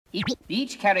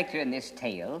Each character in this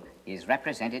tale is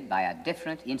represented by a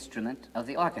different instrument of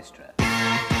the orchestra.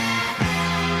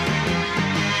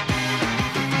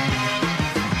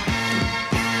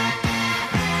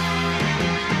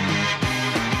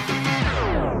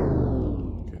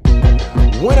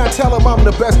 When I tell them I'm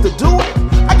the best to do it,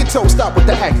 I get told stop with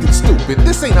the acting stupid.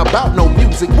 This ain't about no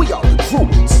music, we are the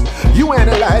druids. You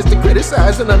analyze to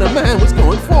criticize another man was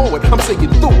going forward. I'm saying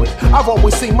through it. I've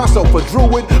always seen myself a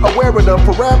druid, aware of the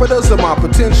parameters of my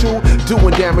potential.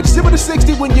 Doing damage 0 to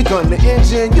 60 when you gun the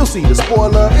engine. You'll see the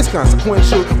spoiler, it's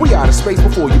consequential. We out of space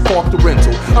before you park the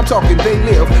rental. I'm talking they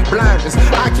live blindness.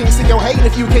 I can't see your hate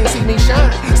if you can't see me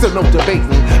shine. Still no debating.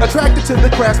 Attracted to the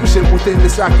craftsmanship within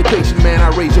this occupation, man, I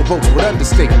raise your votes with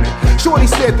understatement. Shorty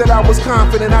said that I was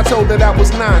confident, I told her that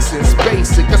was nonsense.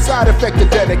 Basic, a side effect of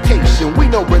dedication, we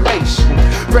no relation.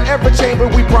 For every chamber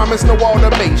we promise no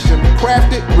automation.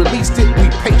 Crafted, released it, we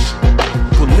patient.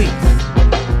 Belief.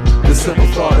 The simple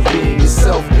thought of being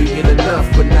yourself being enough,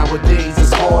 but nowadays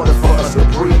it's harder for us to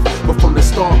breathe. But from the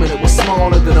start, man, it was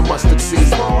smaller than a mustard seed.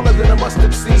 Smaller than a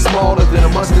mustard seed. Smaller than a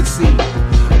mustard seed.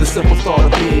 The simple thought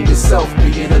of being yourself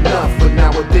being enough, but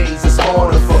nowadays it's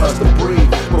harder for us to breathe.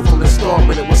 But from the start,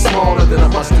 man, it was smaller than a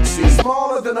mustard seed.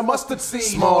 Smaller than a mustard seed.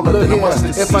 Smaller than a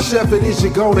mustard seed. If I chef it, is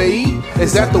you gonna eat?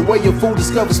 Is that the way your food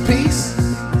discovers peace?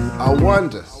 I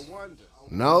wonder.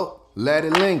 No, let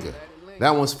it linger.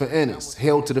 That one's for inners,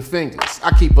 held to the fingers. I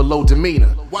keep a low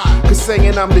demeanor. Why? Cause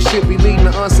saying I'm the shit be leading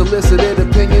to unsolicited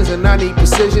opinions, and I need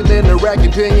precision in the rack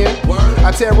opinion.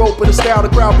 I tear open the style, the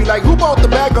crowd be like, who bought the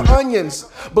bag of onions?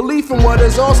 Belief in what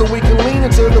is also, we can lean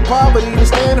into the poverty to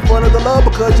stand in front of the love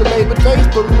because you labored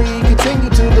faithfully. Continue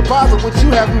to deposit what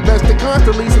you have invested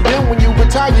constantly, so then when you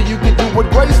retire, you can do it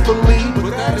gracefully.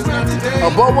 But that is not today. A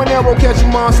bow and arrow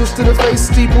catching monsters to the face,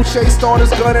 steeple chase,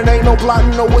 starters gunning, ain't no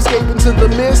plotting, no escaping to the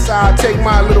miss. I take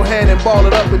my little hand and ball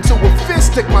it up into a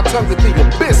fist, stick my tongue into your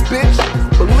abyss, bitch.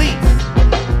 Belief.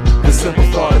 The simple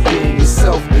thought of being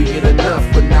yourself being enough,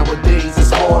 but nowadays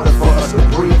it's harder for us to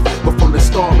breathe. But from the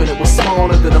start, man, it was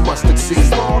smaller than a mustard seed.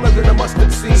 Smaller than a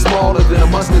mustard seed. Smaller than a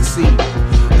mustard seed.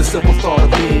 The simple thought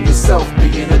of being yourself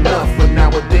being enough, but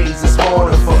nowadays it's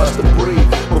harder for us to breathe.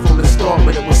 But from the start,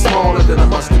 man, it was smaller than a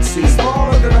mustard seed.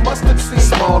 Smaller than a mustard seed.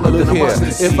 Smaller than a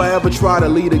mustard seed. If I ever try to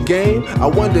lead a game, I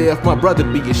wonder if my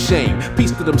brother'd be ashamed.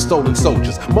 Peace to them stolen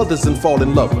soldiers, mothers and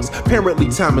fallen lovers. Apparently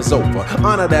time is over.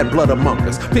 Honor that blood among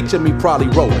us. Picture me probably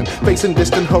rolling, facing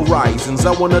distant horizons.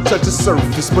 I wanna touch the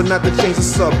surface, but not to change the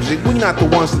subject. We not the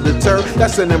ones to deter.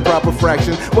 That's an improper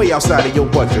fraction, way outside of your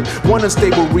budget. One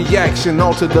unstable reaction,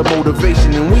 alter the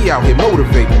motivation, and we out here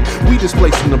motivating. We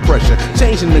displacing the pressure,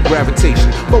 changing the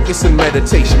gravitation, focusing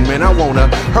meditation. Man, I wanna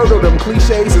hurdle them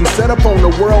cliches and set up on the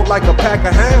world like a pack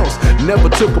of hounds. Never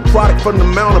took a product from the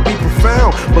mount to be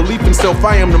profound. Belief in self,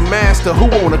 I am the master, who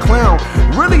wanna clown?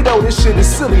 Really though, this shit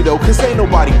is silly though, cause ain't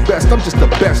nobody best. I'm just the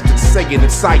best at saying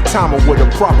it's Saitama with a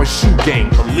proper shoe game.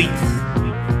 Belief.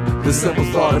 The simple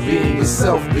thought of being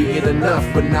yourself being enough,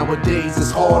 but nowadays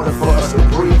it's harder for us to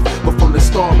breathe. But from the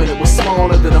start, man, it was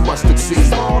smaller than a mustard seed.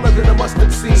 Smaller than a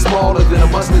mustard seed. Smaller than a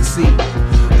mustard seed.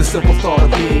 The simple thought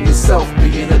of being yourself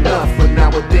being enough, but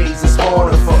nowadays it's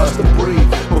harder for us to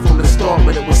breathe. But from the start,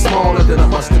 man, it was smaller than a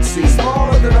mustard seed.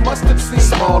 Smaller than a mustard seed.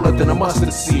 Smaller than a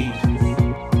mustard seed.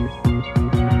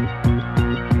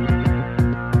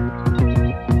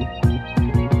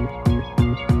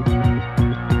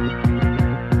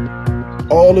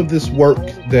 All of this work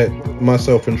that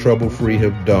myself and Trouble-Free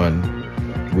have done,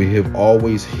 we have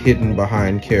always hidden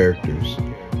behind characters.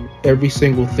 Every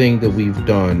single thing that we've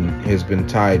done has been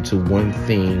tied to one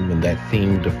theme, and that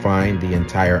theme defined the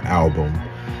entire album.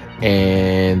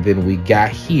 And then we got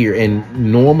here, and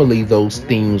normally those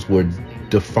themes were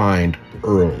defined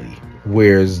early.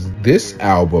 Whereas this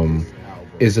album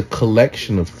is a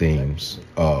collection of themes,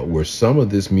 where some of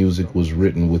this music was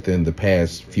written within the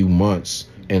past few months,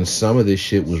 and some of this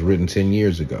shit was written 10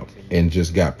 years ago and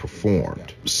just got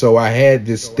performed. So I had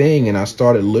this thing and I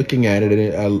started looking at it,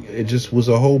 and it just was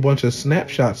a whole bunch of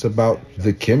snapshots about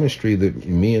the chemistry that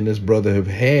me and this brother have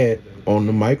had on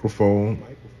the microphone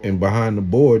and behind the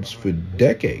boards for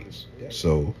decades.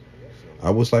 So I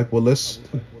was like, well, let's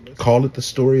call it The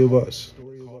Story of Us.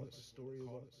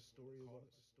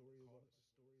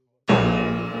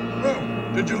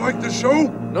 Well, did you like the show?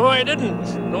 No, I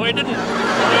didn't. No, I didn't. No,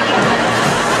 I didn't.